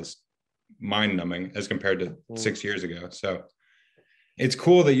now is mind-numbing as compared to 6 years ago. So it's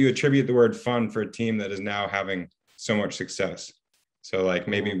cool that you attribute the word fun for a team that is now having so much success. So like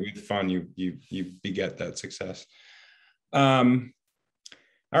maybe with fun, you beget that success. All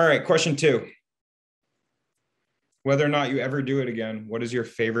right, question 2. Whether or not you ever do it again, what is your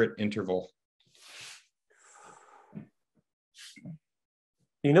favorite interval?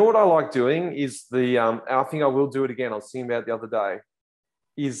 You know what I like doing is I think I will do it again. I was thinking about it the other day.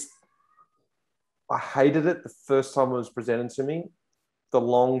 I hated it the first time it was presented to me. The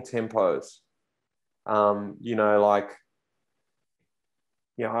long tempos. I do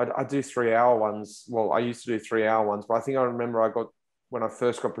 3-hour ones. Well, I used to do 3-hour ones, but I think I remember when I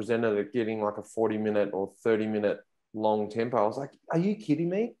first got presented at getting like a 40-minute or 30-minute long tempo. I was like, are you kidding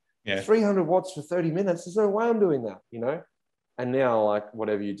me? Yeah. 300 watts for 30 minutes. There's no way I'm doing that, And now, like,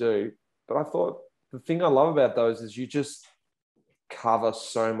 whatever you do. But I thought the thing I love about those is you just cover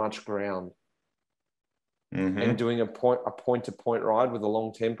so much ground. Mm-hmm. And doing a point-to-point ride with a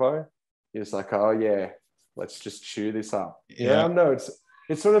long tempo, you're just like, oh, yeah, let's just chew this up. Yeah. No,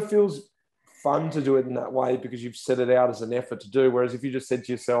 it sort of feels fun to do it in that way because you've set it out as an effort to do. Whereas if you just said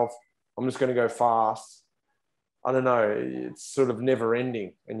to yourself, I'm just going to go fast, I don't know, it's sort of never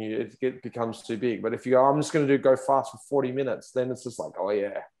ending and it becomes too big. But if you go, I'm just going to go fast for 40 minutes, then it's just like, oh,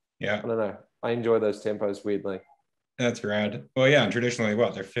 yeah. Yeah. I don't know. I enjoy those tempos weirdly. That's rad. Well, yeah, and traditionally,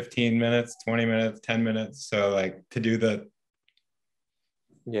 they're 15 minutes, 20 minutes, 10 minutes. So like to do the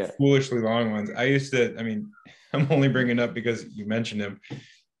foolishly long ones. I'm only bringing it up because you mentioned him.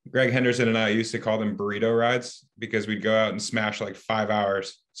 Greg Henderson and I used to call them burrito rides because we'd go out and smash like 5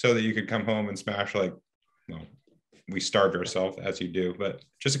 hours so that you could come home and smash we starved ourselves as you do, but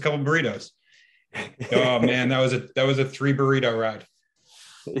just a couple burritos. Oh man, that was a 3 burrito ride.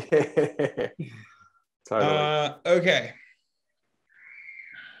 Yeah. Totally. Okay.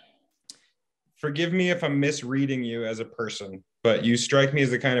 Forgive me if I'm misreading you as a person, but you strike me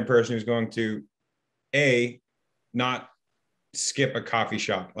as the kind of person who's going to not skip a coffee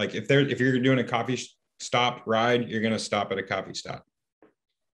shop. Like if you're doing a coffee stop ride, you're going to stop at a coffee stop.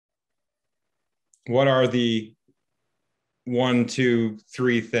 what are the 1, 2,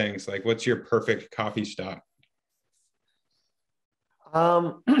 3 things? Like, what's your perfect coffee stop?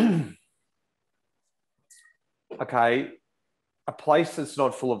 Okay, a place that's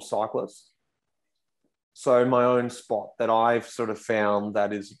not full of cyclists. So my own spot that I've sort of found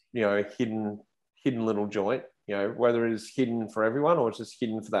that is, hidden little joint, whether it is hidden for everyone or it's just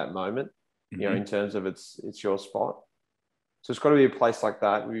hidden for that moment, in terms of it's your spot. So it's got to be a place like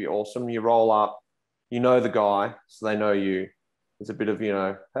that. It would be awesome. You roll up, the guy, so they know you. There's a bit of,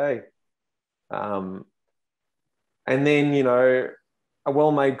 hey. And then, a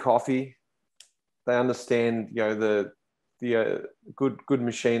well-made coffee. They understand, the good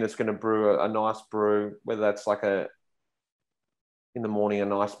machine that's going to brew a nice brew, whether that's like in the morning, a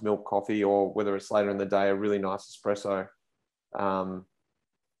nice milk coffee, or whether it's later in the day, a really nice espresso. And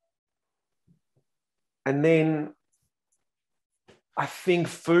then I think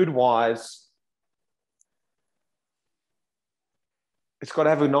food-wise, it's got to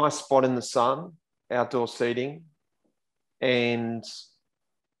have a nice spot in the sun, outdoor seating. And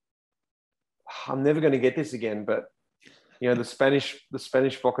I'm never going to get this again, but the Spanish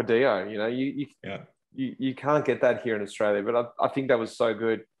bocadillo, you can't get that here in Australia. But I think that was so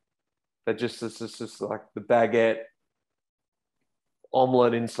good that it's just like the baguette,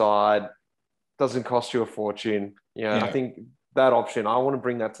 omelette inside, doesn't cost you a fortune. I think that option, I want to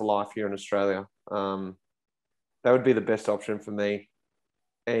bring that to life here in Australia. That would be the best option for me.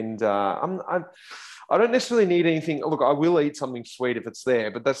 And I don't necessarily need anything. Look, I will eat something sweet if it's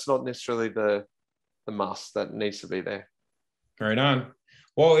there, but that's not necessarily the must that needs to be there. Right on.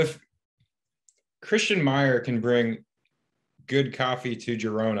 Well, if Christian Meyer can bring good coffee to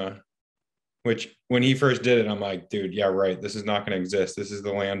Girona, which when he first did it, I'm like, dude, yeah, right. This is not going to exist. This is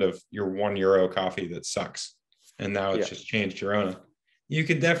the land of your €1 coffee that sucks. And now it's just changed Girona. You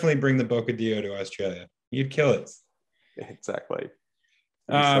could definitely bring the Bocadillo to Australia. You'd kill it. Exactly.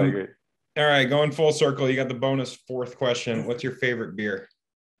 So good. All right, going full circle. You got the bonus 4th question. What's your favorite beer?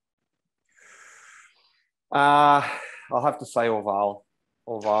 I'll have to say Orval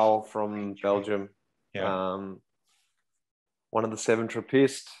from Belgium. Yeah. One of the 7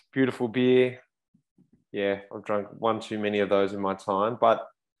 Trappist, beautiful beer. Yeah, I've drunk one too many of those in my time. But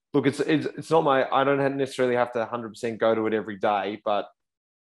look, it's not I don't necessarily have to 100% go to it every day. But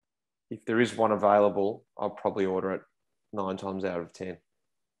if there is one available, I'll probably order it 9 times out of 10.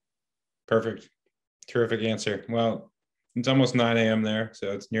 Perfect. Terrific answer. Well, it's almost 9 a.m. there,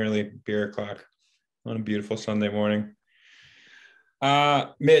 so it's nearly beer o'clock on a beautiful Sunday morning.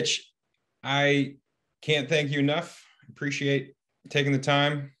 Mitch, I can't thank you enough. Appreciate taking the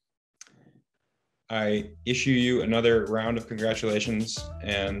time. I issue you another round of congratulations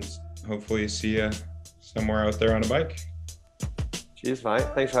and hopefully see you somewhere out there on a bike. Cheers, mate.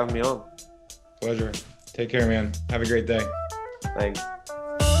 Thanks for having me on. Pleasure. Take care, man. Have a great day. Thanks.